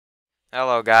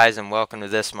Hello guys and welcome to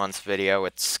this month's video.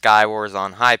 It's Skywars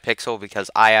on Hypixel because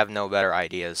I have no better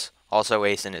ideas. Also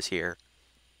Asen is here.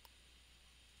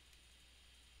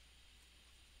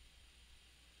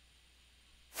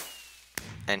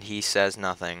 And he says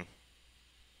nothing.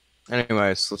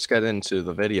 Anyways, let's get into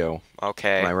the video.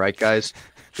 Okay. Am I right, guys?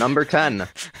 Number 10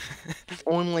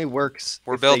 only works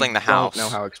We're if building they the house.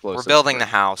 don't know how explosives We're building work.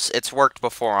 the house. It's worked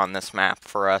before on this map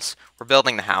for us. We're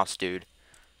building the house, dude.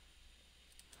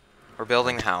 We're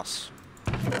building the house.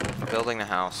 We're building the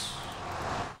house.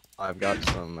 I've got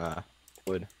some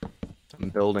wood, some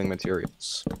building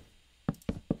materials.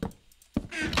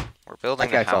 We're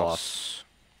building That the guy fell off. house.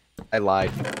 I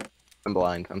lied. I'm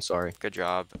blind. I'm sorry. Good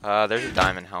job. There's a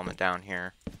diamond helmet down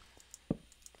here.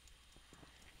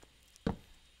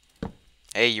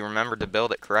 Hey, you remembered to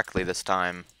build it correctly this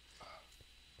time.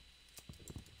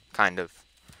 Kind of.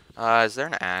 Is there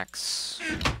an axe?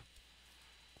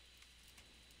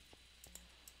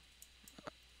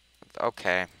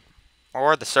 Okay.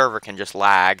 Or the server can just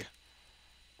lag.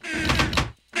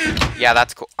 Yeah,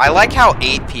 that's cool. I like how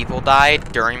 8 people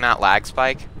died during that lag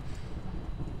spike.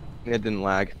 It didn't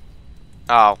lag.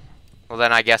 Oh. Well,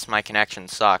 then I guess my connection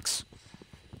sucks.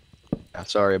 Yeah,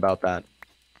 sorry about that.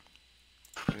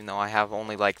 Even though I have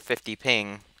only like 50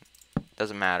 ping.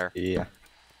 Doesn't matter. Yeah.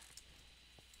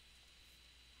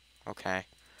 Okay.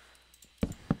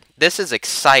 This is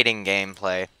exciting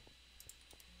gameplay.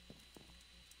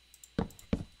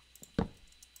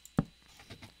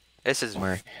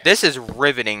 This is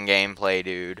riveting gameplay,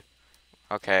 dude.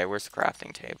 Okay, where's the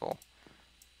crafting table?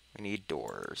 We need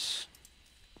doors.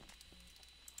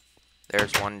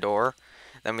 There's one door.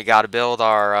 Then we gotta build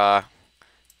our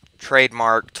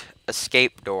trademarked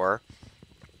escape door.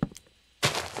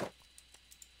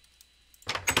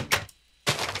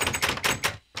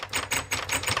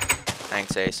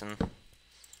 Thanks, Asen.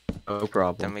 No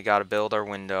problem. Then we gotta build our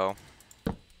window.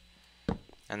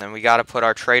 And then we gotta put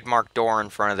our trademark door in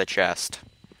front of the chest.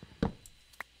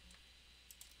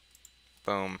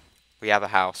 Boom. We have a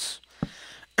house.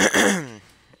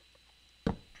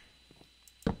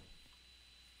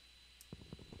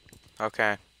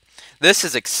 Okay. This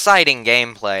is exciting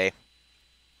gameplay.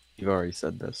 You've already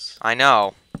said this. I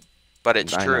know. But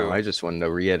it's I true. know. I just wanted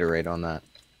to reiterate on that.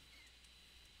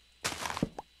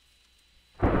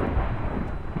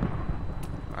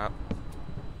 Oh.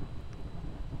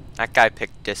 That guy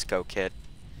picked Disco Kid.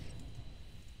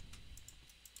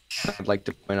 I'd like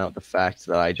to point out the fact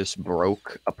that I just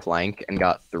broke a plank and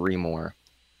got 3 more.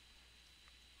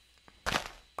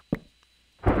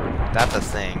 That's a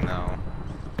thing, though.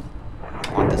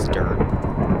 I want this dirt.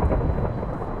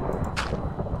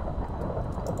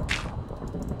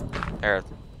 There.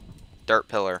 Dirt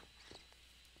pillar.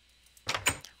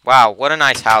 Wow, what a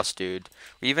nice house, dude.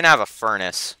 We even have a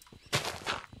furnace.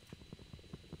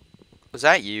 Was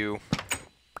that you?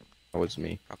 That was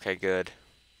me. Okay, good.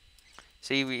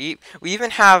 See, we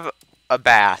even have a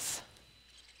bath.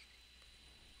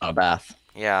 A bath.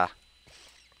 Yeah.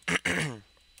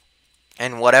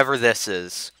 And whatever this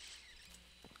is.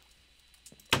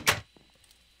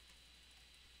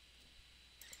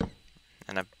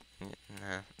 And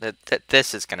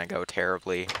this is gonna go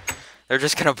terribly. They're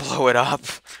just gonna blow it up.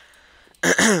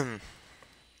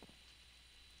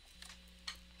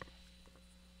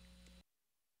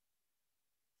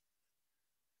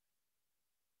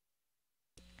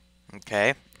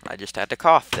 Okay, I just had to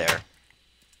cough there.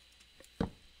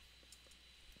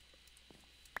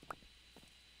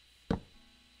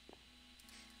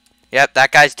 Yep,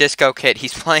 that guy's Disco Kid.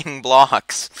 He's playing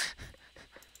blocks.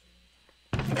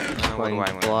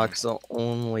 Playing blocks, the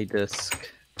only disc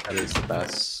that is the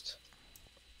best.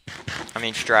 I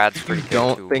mean, Strad's pretty good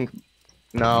Don't too. think...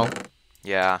 No.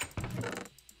 Yeah.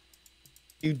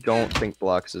 You don't think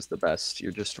blocks is the best.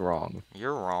 You're just wrong.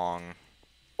 You're wrong.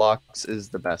 Blocks is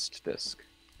the best disc.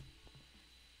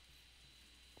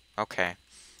 Okay.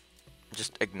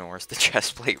 Just ignores the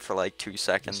chest plate for like 2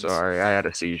 seconds. Sorry, I had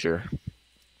a seizure.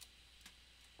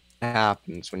 It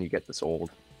happens when you get this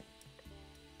old.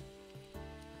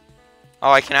 Oh,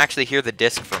 I can actually hear the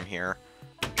disc from here.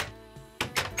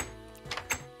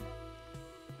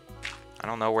 I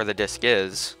don't know where the disc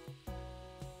is.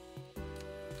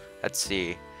 Let's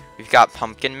see. We've got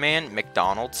Pumpkin Man,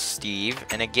 McDonald's, Steve,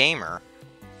 and a gamer.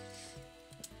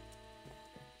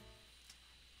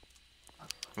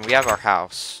 And we have our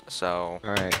house, so...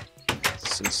 Alright.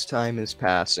 Since time is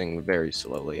passing very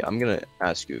slowly, I'm gonna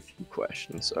ask you a few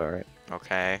questions, alright?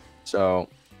 Okay. So,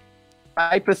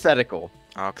 hypothetical.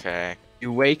 Okay.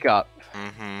 You wake up,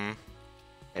 Mm-hmm.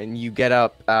 and you get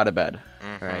up out of bed,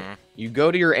 Mm-hmm. right? You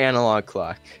go to your analog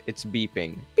clock. It's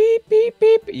beeping. Beep, beep,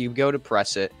 beep. You go to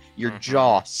press it. Your Mhm.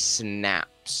 jaw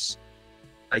snaps.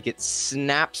 Like, it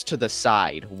snaps to the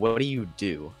side. What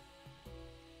do?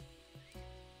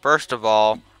 First of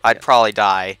all, I'd probably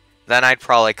die. Then I'd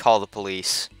probably call the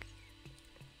police.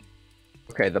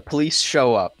 Okay, the police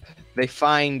show up. They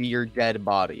find your dead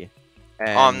body.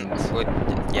 And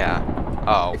Yeah.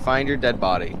 Oh. they find your dead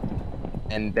body.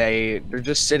 And they're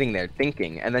just sitting there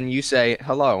thinking. And then you say,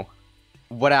 hello.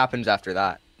 What happens after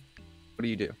that? What do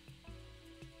you do?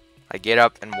 I get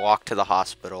up and walk to the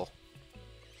hospital.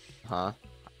 Huh?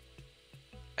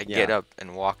 I get up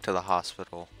and walk to the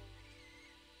hospital.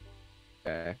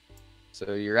 Okay.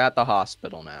 So you're at the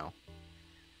hospital now.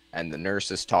 And the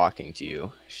nurse is talking to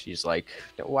you. She's like,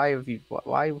 what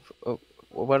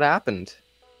happened?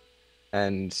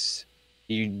 And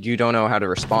you don't know how to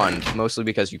respond, mostly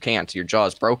because you can't. Your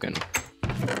jaw's broken. So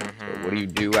what do you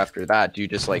do after that? Do you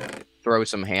just, like, throw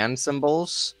some hand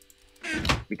symbols?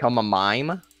 Become a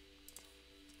mime?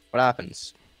 What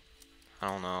happens? I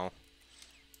don't know.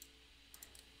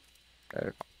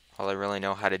 Okay. All I really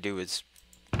know how to do is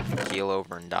keel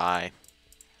over and die.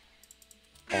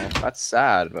 Well, that's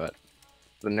sad, but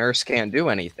the nurse can't do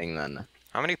anything then.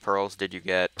 How many pearls did you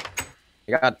get?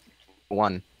 I got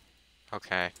 1.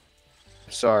 Okay.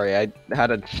 Sorry, I had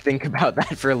to think about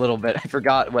that for a little bit. I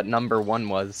forgot what number 1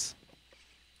 was.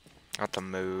 Got the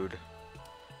mood.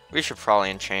 We should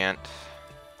probably enchant.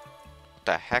 What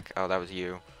the heck? Oh, that was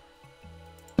you.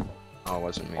 Oh, it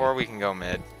wasn't me. Or we can go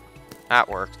mid. That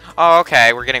works. Oh,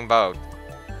 okay. We're getting bowed.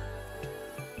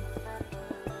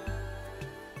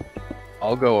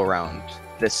 I'll go around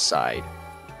this side.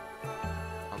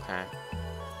 Okay.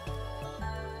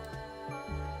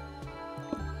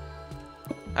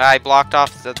 I blocked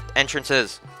off the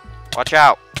entrances. Watch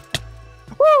out.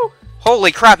 Woo!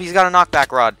 Holy crap, he's got a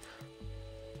knockback rod.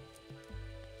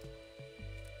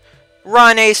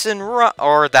 Run, Asen, run.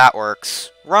 Or that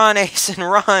works. Run, Asen,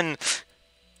 run.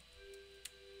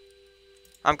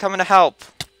 I'm coming to help.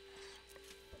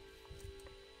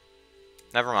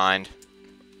 Never mind.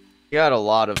 You got a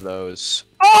lot of those.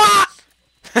 Ah!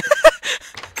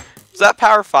 Is that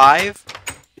power 5?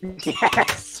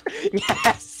 Yes!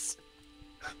 Yes!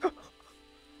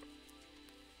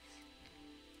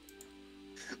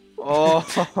 Oh,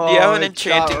 Do you have an it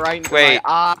shot enchanting... right into Wait.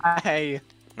 my eye.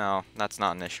 No, that's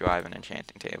not an issue. I have an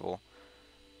enchanting table.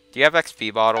 Do you have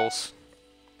XP bottles?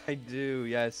 I do,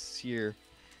 yes, here.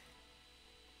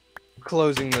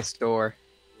 Closing this door.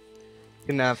 You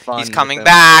can have fun. He's coming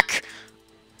back!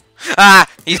 Ah!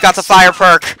 He's got the fire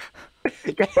perk!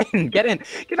 Get in, get in,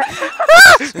 get in.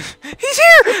 Ah! He's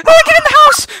here! Oh, get in the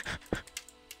house!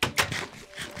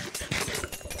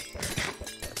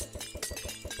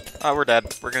 Oh, we're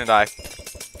dead. We're gonna die.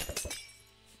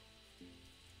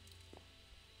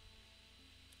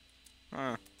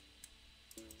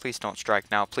 Please don't strike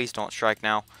now. Please don't strike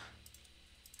now.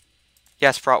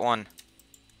 Yes, brought 1.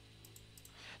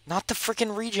 Not the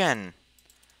freaking regen.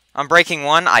 I'm breaking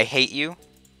 1. I hate you.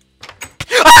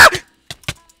 Ah!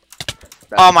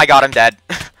 Oh my god, I'm dead.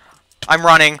 I'm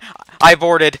running. I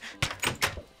aborted.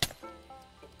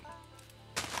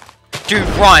 Dude,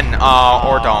 run!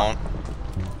 Or don't.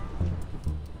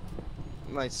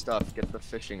 My stuff, get the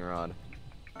fishing rod.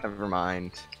 Never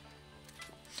mind.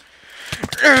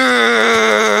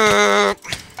 No,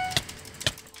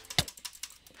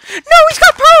 he's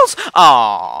got pearls!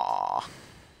 Aww.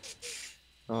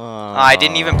 I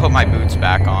didn't even put my boots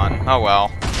back on. Oh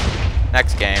well.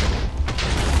 Next game.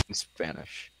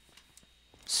 Spanish.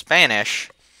 Spanish?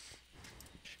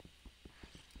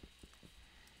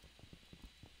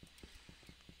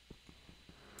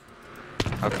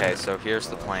 Okay, so here's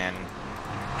the plan.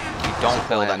 You don't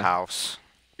build a house.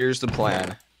 Here's the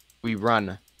plan. We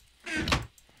run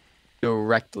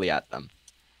directly at them.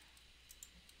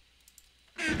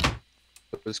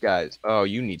 Those guys. Oh,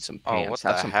 you need some pants. Oh, what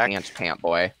Have the some heck? pants, pant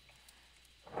boy.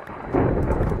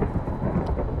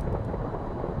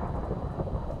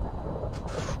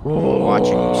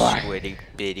 Watching Squiddy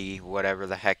Bitty, whatever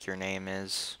the heck your name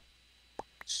is.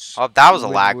 Oh, that was a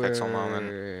lag pixel moment.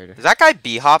 Is that guy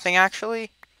bee-hopping,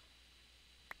 actually?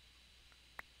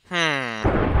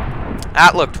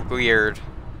 That looked weird.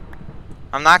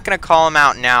 I'm not gonna call him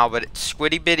out now, but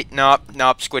Squiddy Bitty... Nope,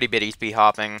 Squiddy Bitty's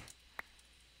bee-hopping.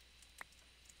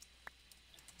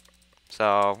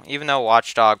 So, even though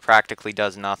Watchdog practically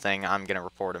does nothing, I'm gonna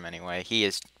report him anyway. He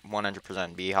is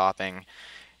 100% bee-hopping.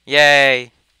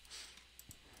 Yay!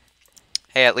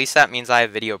 Hey, at least that means I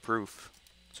have video proof.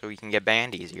 So we can get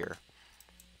banned easier.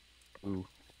 Ooh.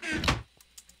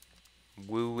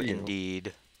 Woo,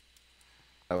 indeed.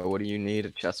 What do you need? A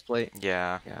chest plate?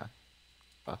 Yeah. Yeah.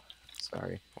 Oh,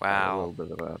 Sorry. Wow. A little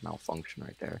bit of a malfunction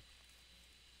right there.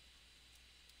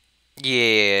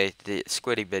 Yeah, the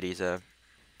Squiddy Bitty's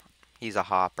he's a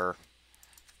hopper.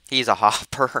 He's a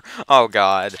hopper. Oh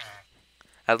god.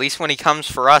 At least when he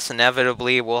comes for us,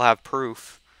 inevitably we'll have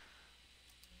proof.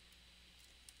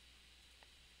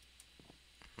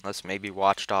 Unless maybe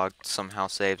Watchdog somehow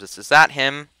saves us. Is that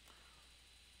him?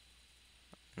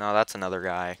 No, that's another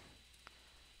guy.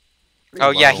 Pretty Oh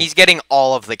yeah, low. he's getting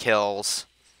all of the kills.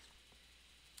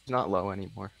 He's not low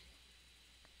anymore.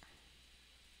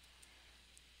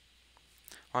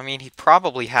 I mean, he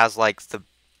probably has, like, the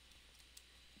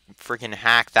freaking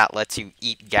hack that lets you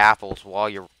eat gapples while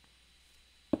you're...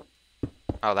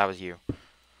 Oh, that was you.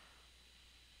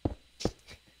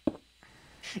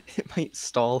 It might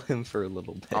stall him for a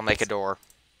little bit. I'll make a door.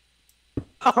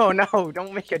 Oh no,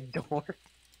 don't make a door.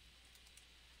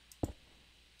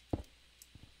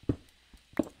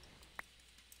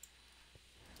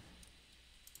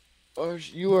 Or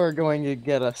you are going to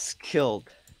get us killed.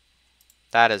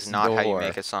 That is not how you Door.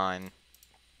 make a sign.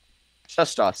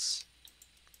 Just us.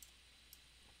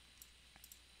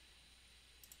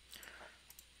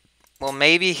 Well,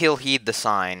 maybe he'll heed the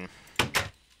sign.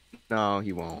 No,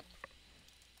 he won't.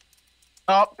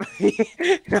 Oh,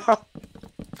 no.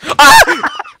 Ah!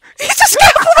 He's a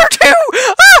scaffolder too!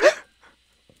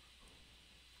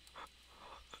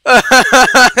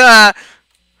 Ah!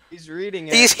 He's reading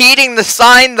it. He's heeding the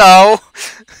sign, though.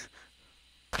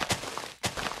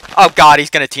 Oh god, he's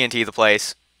gonna TNT the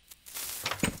place.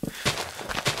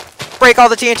 Break all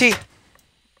the TNT.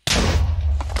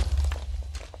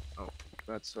 Oh,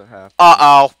 that's what happened.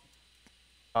 Uh-oh.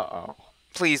 Uh-oh.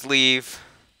 Please leave.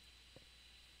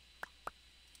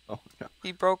 Oh, no.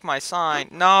 He broke my sign.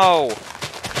 No.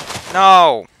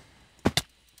 No.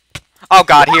 Oh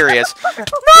god, here he is.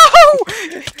 No!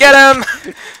 Get him!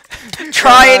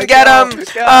 Try and get him!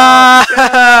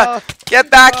 Get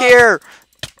back here!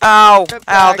 Ow!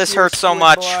 Ow, this hurts so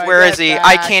much. Where is he?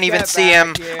 I can't even see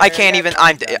him. I can't even...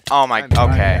 Oh my...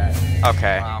 Okay.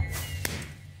 Okay. Wow.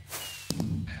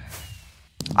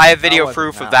 I have video wasn't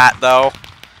proof of bad. that, though.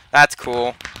 That's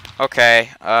cool. Okay,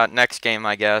 next game,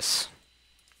 I guess.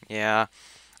 Yeah.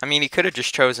 I mean, he could have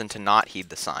just chosen to not heed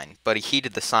the sign, but he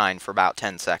heeded the sign for about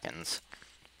 10 seconds.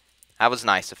 That was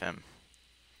nice of him.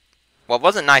 What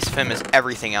wasn't nice of him is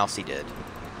everything else he did.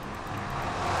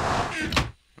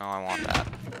 No, I want that.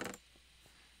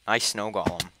 Nice snow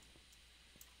golem.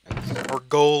 Or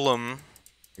golem,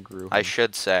 I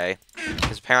should say.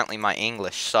 Because apparently my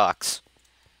English sucks.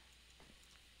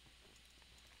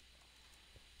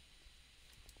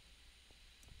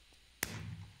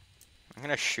 I'm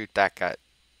gonna shoot that guy.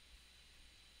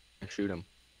 Shoot him.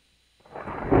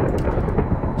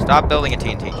 Stop building a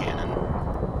TNT cannon.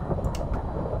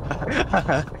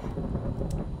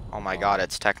 Oh my god,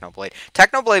 it's Technoblade.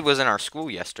 Technoblade was in our school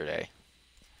yesterday.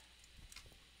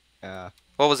 Yeah.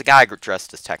 Well, was a guy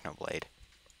dressed as Technoblade.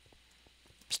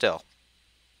 Still.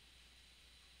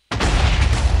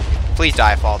 Please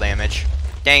die of fall damage.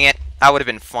 Dang it. That would have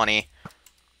been funny.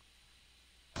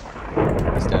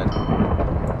 He's dead.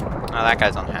 Oh, that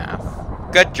guy's on half.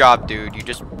 Good job, dude. You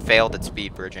just failed at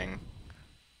speed bridging.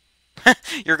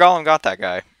 Your golem got that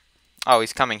guy. Oh,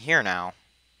 he's coming here now.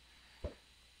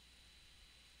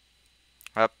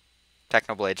 Up.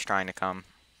 Technoblade's trying to come.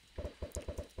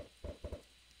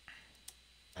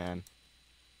 Man.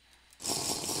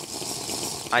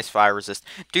 Nice fire resist.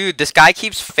 Dude, this guy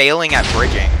keeps failing at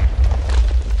bridging.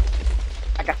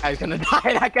 That guy's gonna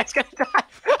die. That guy's gonna die.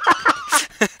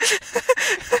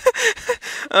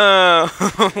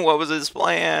 What was his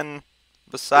plan?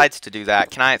 Besides to do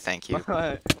that, can I thank you?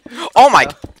 Oh my!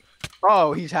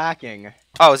 Oh, he's hacking.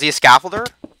 Oh, is he a scaffolder?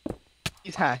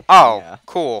 He's hacking. Oh, yeah.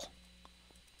 cool.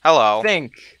 Hello.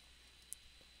 Think.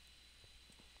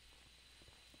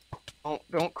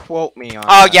 Don't quote me on.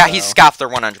 Oh that, yeah, though. he's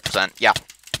scaffolder 100%. Yeah.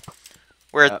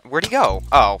 Where'd he go?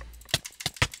 Oh.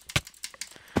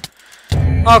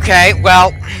 Okay,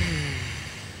 well,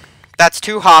 that's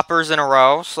 2 hoppers in a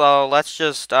row. So let's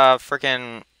just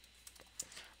frickin'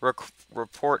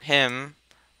 report him.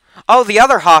 Oh, the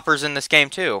other hopper's in this game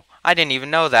too. I didn't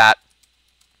even know that.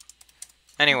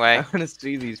 Anyway. I want to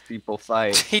see these people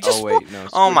fight. He just oh wait, no.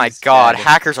 Oh my Squiddy's god, dead.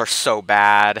 hackers are so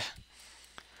bad.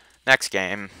 Next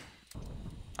game.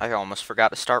 I almost forgot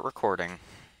to start recording.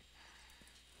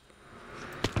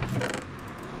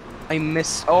 I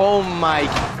missed. Oh my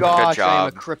gosh, I am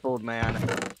a job. crippled man.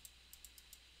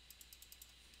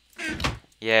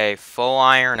 Yay, full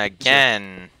iron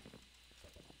again.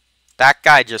 That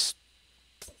guy just...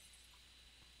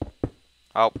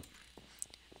 Oh.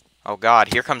 Oh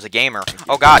god, here comes a gamer.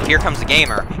 Oh god, here comes a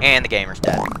gamer. And the gamer's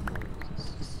dead.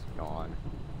 Gone.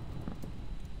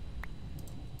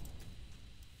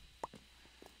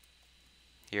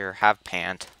 Here, have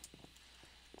pant.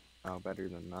 Oh, better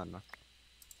than none.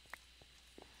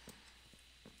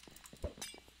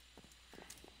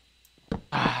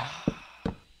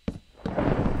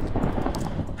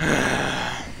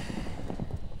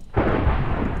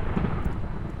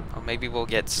 Oh, maybe we'll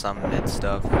get some mid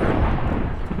stuff.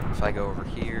 If I go over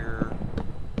here.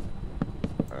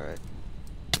 Alright.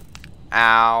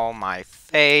 Ow, my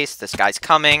face. This guy's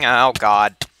coming. Oh,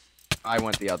 God. I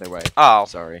went the other way. Oh.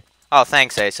 Sorry. Oh,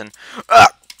 thanks, Asen.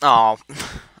 Oh,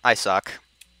 I suck.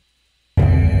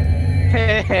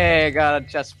 Hey, got a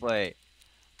chest plate.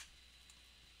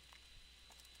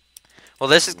 Well,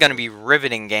 this is going to be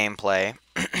riveting gameplay.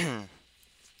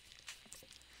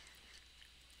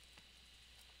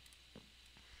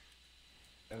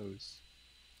 Goes.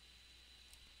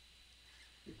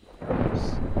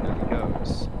 There he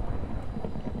goes.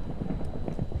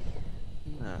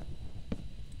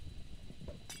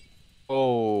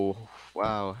 Oh,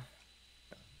 wow.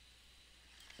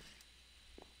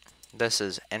 This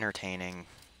is entertaining.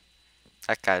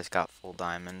 That guy's got full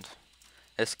diamond.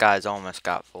 This guy's almost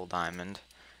got full diamond.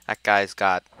 That guy's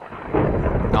got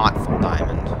not full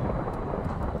diamond.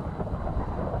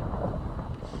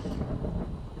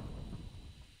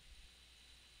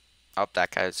 Oh,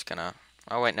 that guy's gonna...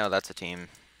 Oh, wait, no, that's a team.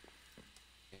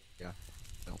 Yeah,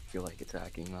 I don't feel like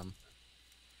attacking them.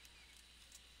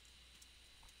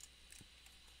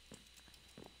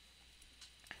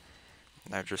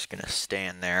 They're just gonna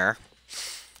stand there.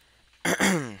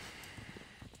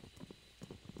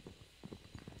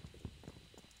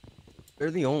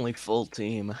 They're the only full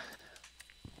team.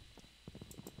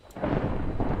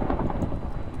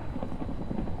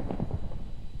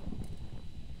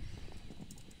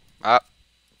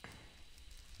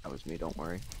 That was me, don't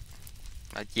worry.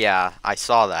 Yeah, I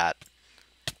saw that.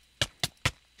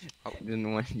 I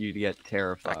didn't want you to get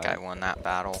terrified. That guy won that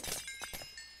battle.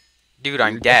 Dude,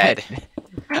 I'm dead.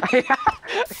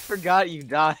 I forgot you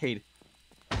died.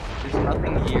 There's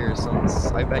nothing here, so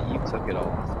I bet you took it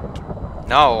all.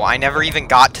 No, I never even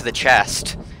got to the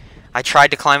chest. I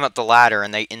tried to climb up the ladder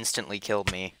and they instantly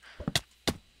killed me.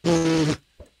 Okay,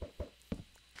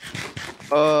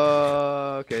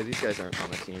 these guys aren't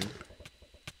on the team.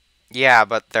 Yeah,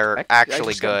 but they're actually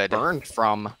I just got good. burned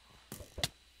from.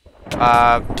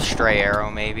 Stray arrow,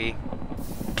 maybe.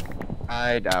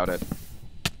 I doubt it.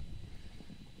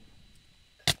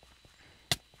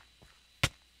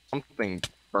 Something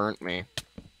burnt me.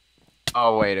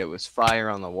 Oh wait, it was fire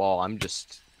on the wall. I'm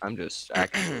just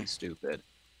actually stupid.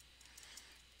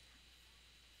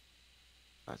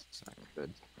 That's not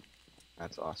good.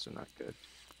 That's also not good.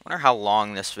 I wonder how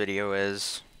long this video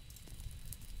is.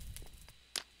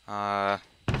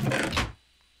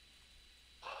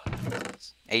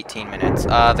 18 minutes.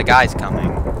 The guy's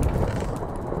coming.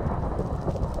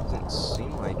 Doesn't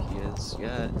seem like he is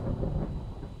yet.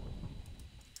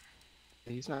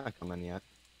 He's not coming yet.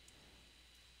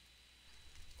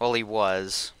 Well, he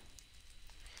was.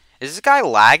 Is this guy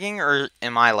lagging, or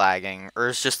am I lagging? Or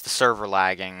is just the server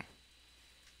lagging?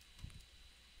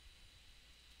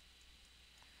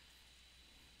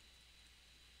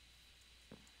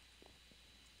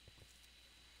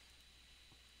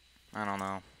 I don't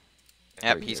know.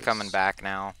 Yep, he's coming back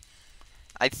now.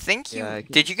 I think you... Yeah,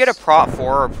 Did you get a Prot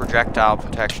 4 or Projectile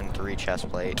Protection 3 chest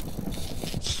plate?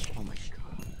 Oh my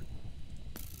god.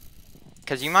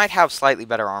 Because you might have slightly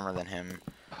better armor than him.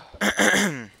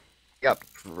 Yep,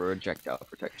 projectile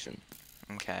protection.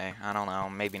 Okay, I don't know.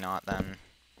 Maybe not then.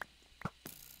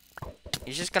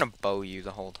 He's just gonna bow you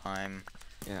the whole time.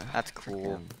 Yeah. That's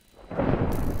cool.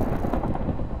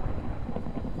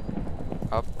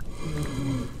 Up.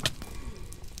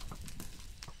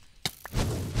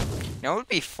 You know, it would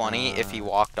be funny if he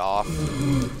walked off.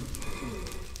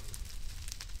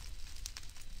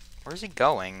 Where's he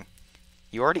going?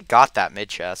 You already got that mid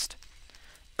chest.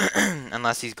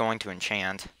 Unless he's going to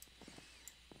enchant.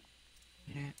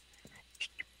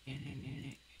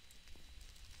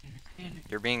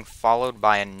 You're being followed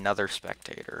by another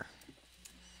spectator.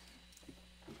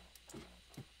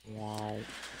 Wow.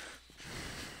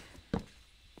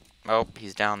 Oh,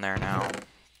 he's down there now.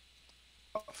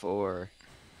 4.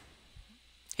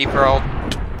 He pearled.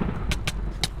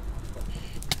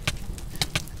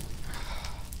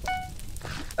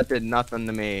 That did nothing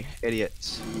to me,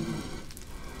 idiots.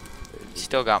 He's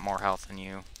still got more health than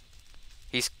you.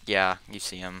 Yeah, you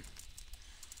see him.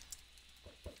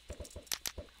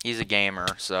 He's a gamer,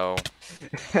 so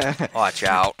watch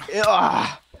out.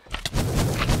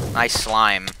 Nice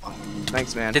slime.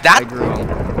 Thanks, man. Did that- I grew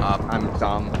up. I'm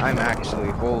dumb. I'm actually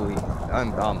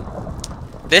I'm dumb.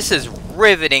 This is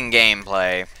riveting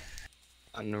gameplay.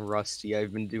 gotten rusty.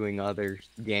 I've been doing other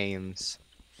games.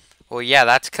 Well, yeah,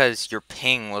 that's because your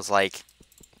ping was, like,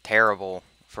 terrible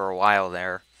for a while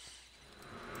there.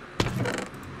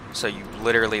 So you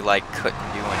literally, like,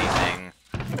 couldn't do anything.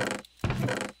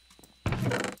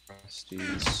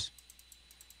 Rusties.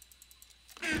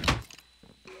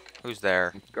 Who's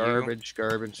there? Garbage,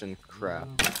 garbage, and crap.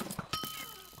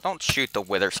 Don't shoot the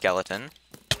wither skeleton.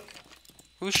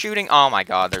 Who's shooting? Oh my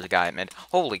god, there's a guy at mid.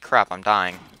 Holy crap, I'm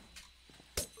dying.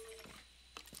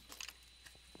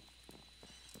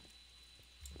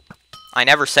 I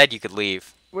never said you could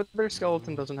leave. Wither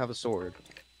skeleton doesn't have a sword.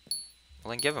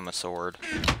 Well, then give him a sword.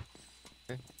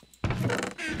 Okay.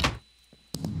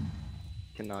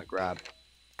 Cannot grab.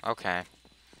 Okay.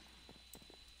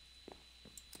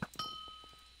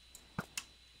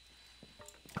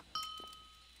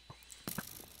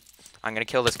 I'm gonna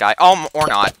kill this guy. Oh, or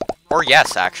not. Or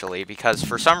yes, actually, because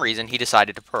for some reason he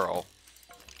decided to pearl.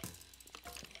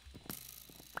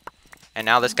 And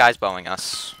now this guy's bowing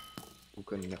us. Who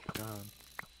couldn't get done?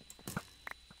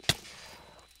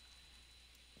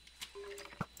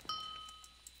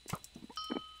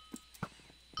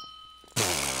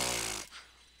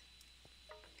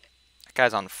 That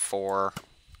guy's on 4.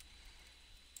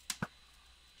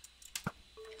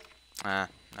 No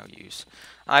use.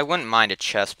 I wouldn't mind a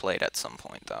chest plate at some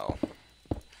point, though.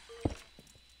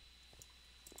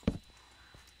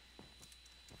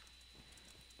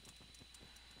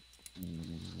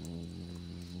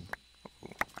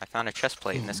 I found a chest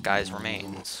plate in this guy's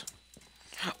remains.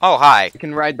 Oh, hi. I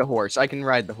can ride the horse. I can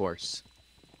ride the horse.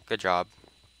 Good job.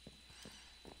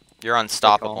 You're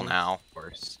unstoppable now.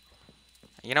 Horse.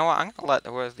 You know what? I'm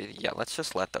gonna yeah, let's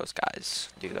just let those guys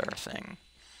do their thing.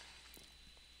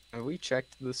 Have we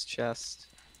checked this chest?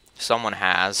 Someone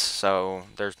has, so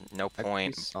there's no Might be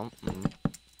point. something.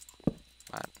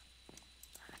 What?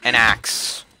 An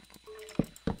axe.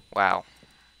 Wow.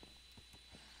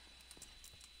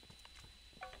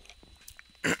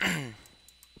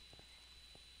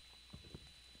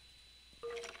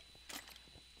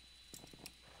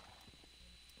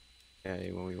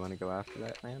 Okay, well, we want to go after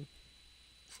that man?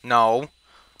 No.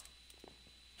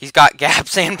 He's got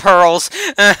gaps and pearls.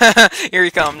 Here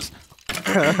he comes.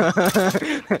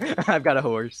 I've got a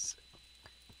horse.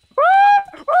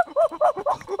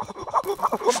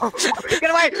 Get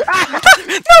away! No!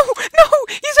 No!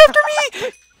 He's after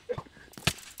me!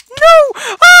 No!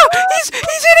 Ah! He's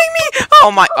hitting me!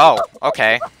 Oh my... Oh,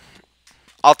 okay.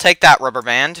 I'll take that rubber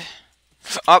band.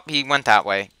 Oh, he went that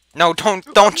way. No,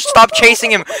 don't stop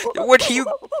chasing him! What are you...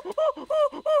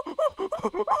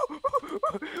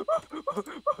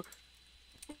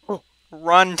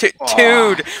 Run,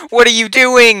 dude! What are you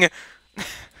doing?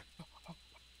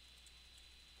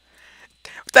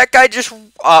 That guy just...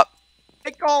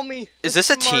 They call me. Is this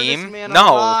a team? Man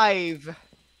No. Alive.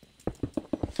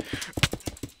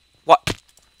 What?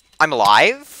 I'm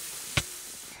alive?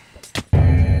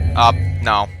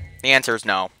 No. The answer is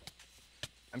no.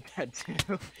 I'm dead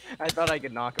too. I thought I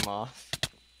could knock him off.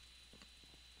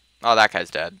 Oh, that guy's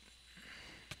dead.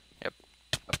 Yep.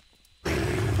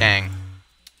 Dang.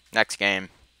 Next game.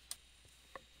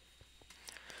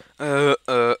 You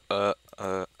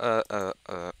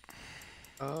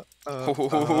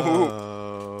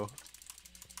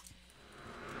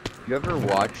ever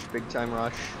watched Big Time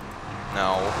Rush?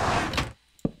 No.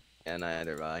 Yeah,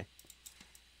 neither have I.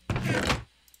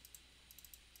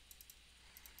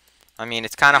 I mean,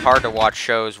 it's kind of hard to watch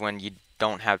shows when you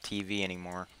don't have TV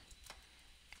anymore.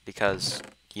 Because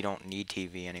you don't need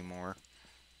TV anymore.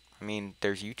 I mean,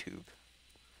 there's YouTube.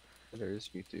 There is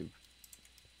YouTube.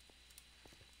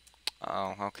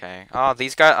 Oh, okay. Oh,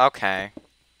 these guys... Okay.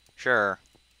 Sure.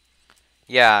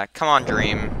 Yeah, come on,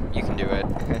 Dream. You can do it.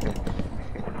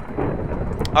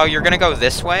 Oh, you're gonna go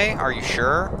this way? Are you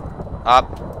sure?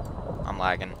 Up. I'm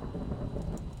lagging.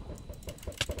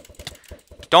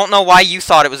 Don't know why you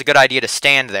thought it was a good idea to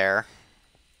stand there.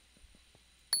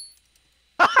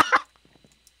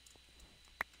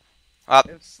 Up.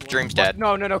 Dream's dead.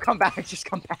 No, no, no, come back. Just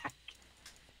come back.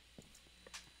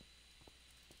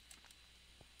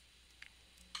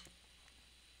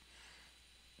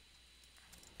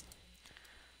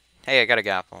 Hey, I got a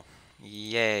gapple.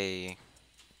 Yay.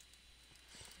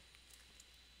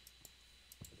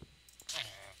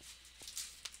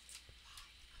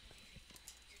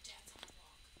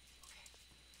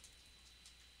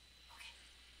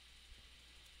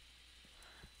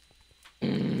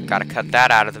 Gotta cut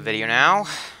that out of the video now.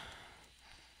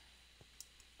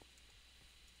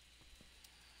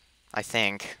 I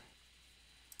think.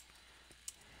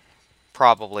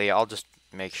 Probably. I'll just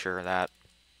make sure of that.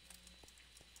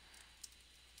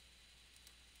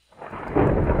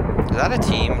 Is that a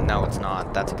team? No, it's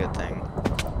not. That's a good thing.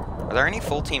 Are there any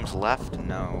full teams left?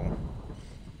 No.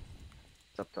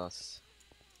 It's up to us.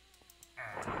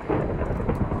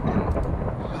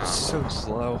 Huh. So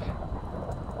slow.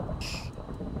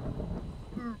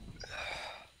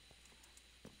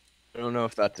 I don't know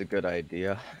if that's a good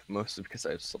idea, mostly because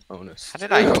I have slowness. How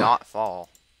did I not fall?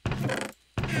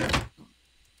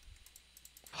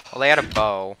 Well, they had a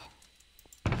bow.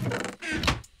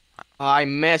 I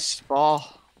missed,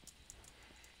 ball.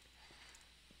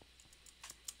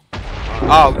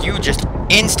 Oh, you just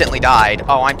instantly died.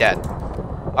 Oh, I'm dead.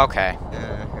 Okay.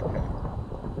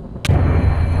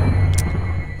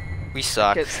 We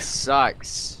suck. It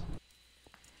sucks.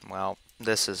 Well,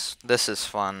 this is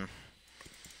fun.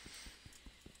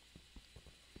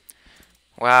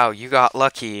 Wow, you got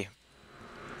lucky.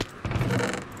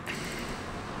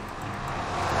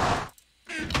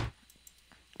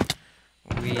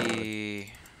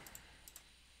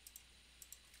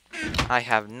 I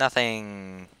have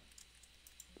nothing.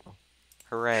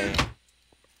 Hooray.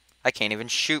 I can't even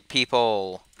shoot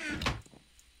people.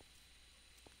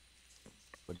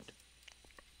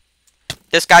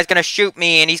 This guy's gonna shoot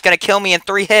me and he's gonna kill me in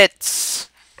 3 hits.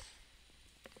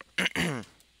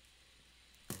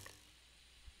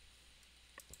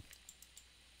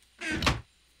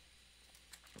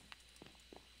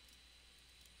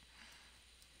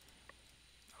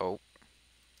 Oh.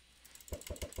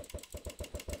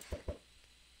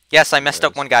 Yes, I messed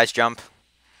up one guy's jump.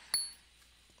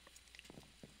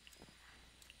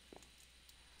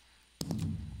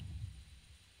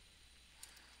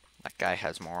 That guy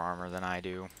has more armor than I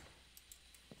do.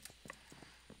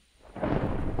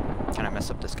 Can I mess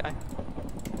up this guy?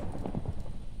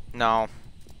 No.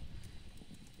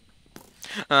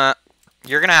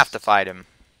 You're gonna have to fight him.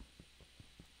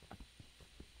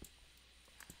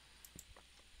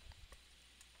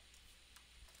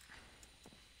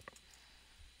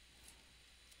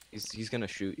 He's gonna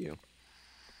shoot you.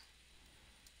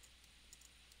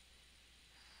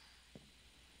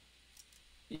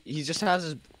 He just has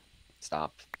his...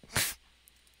 Stop.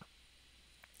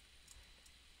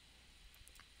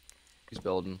 He's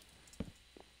building.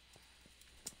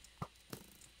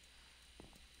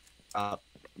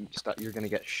 You're gonna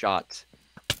get shot.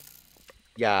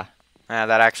 Yeah.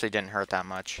 That actually didn't hurt that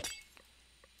much.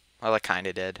 Well, it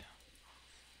kinda did.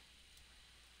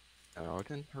 No, it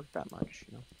didn't hurt that much,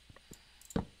 you know.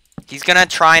 He's gonna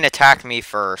try and attack me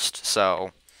first,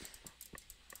 so...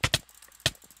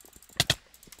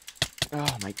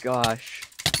 Oh my gosh.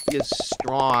 He is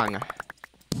strong.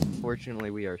 Fortunately,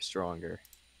 we are stronger.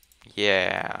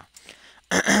 Yeah.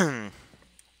 That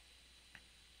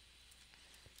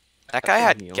guy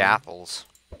had healing. gapples.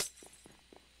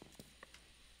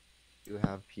 You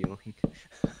have healing.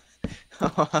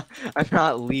 I'm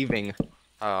not leaving.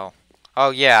 Oh.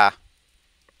 Oh, yeah.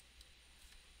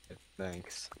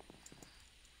 Thanks.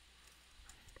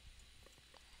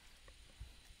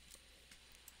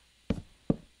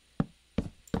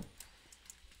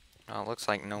 Oh, it looks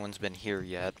like no one's been here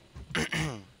yet. What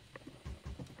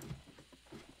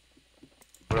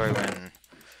do I win?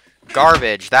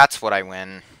 Garbage, that's what I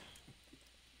win.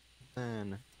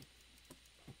 Man.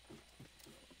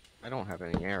 I don't have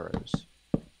any arrows.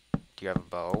 Do you have a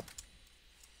bow?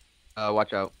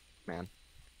 Watch out, man.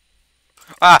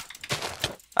 Ah!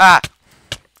 Ah!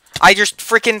 I just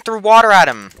freaking threw water at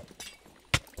him!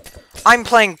 I'm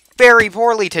playing very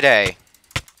poorly today.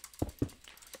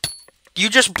 You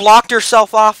just blocked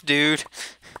yourself off, dude.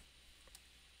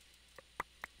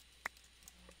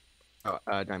 Oh,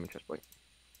 diamond chest plate.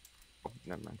 Oh,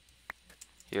 never mind.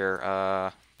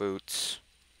 Here, boots.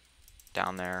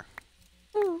 Down there.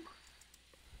 Did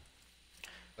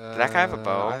that guy have a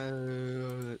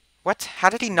bow? What? How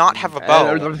did he not have a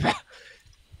bow?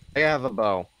 I have a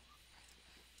bow.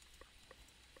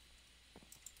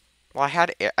 Well,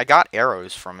 I got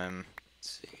arrows from him.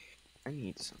 Let's see. I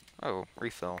need some. Oh,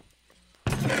 refill.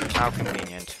 How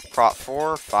convenient. Prop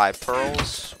 4, 5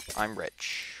 pearls. I'm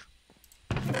rich.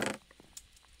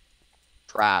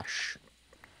 Trash.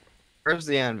 Where's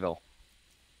the anvil?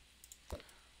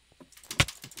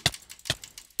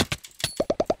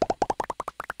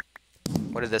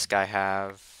 What did this guy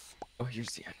have? Oh, here's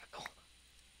the anvil.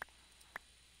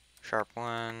 Sharp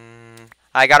 1.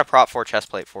 I got a prop 4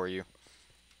 chestplate for you.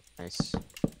 Nice.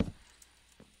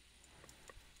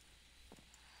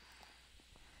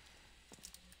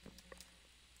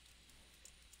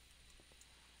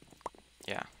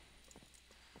 Yeah.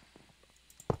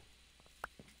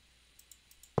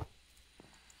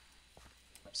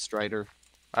 Strider.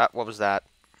 What was that?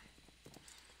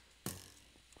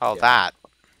 Oh, Yeah. that.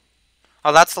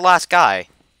 Oh, that's the last guy.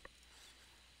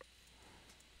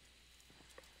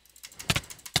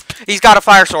 He's got a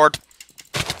fire sword.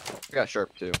 I got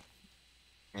sharp too.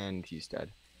 And he's dead.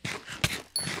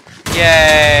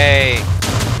 Yay!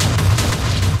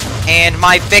 And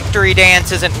my victory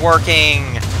dance isn't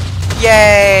working.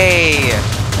 Yay!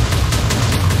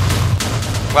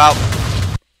 Well,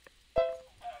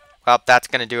 that's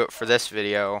gonna do it for this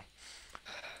video.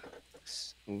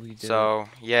 So,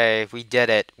 yay, we did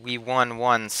it. We won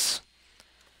once.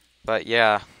 But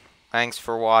yeah, thanks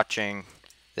for watching.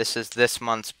 This is this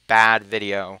month's bad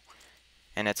video.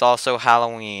 And it's also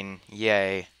Halloween.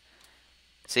 Yay.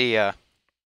 See ya.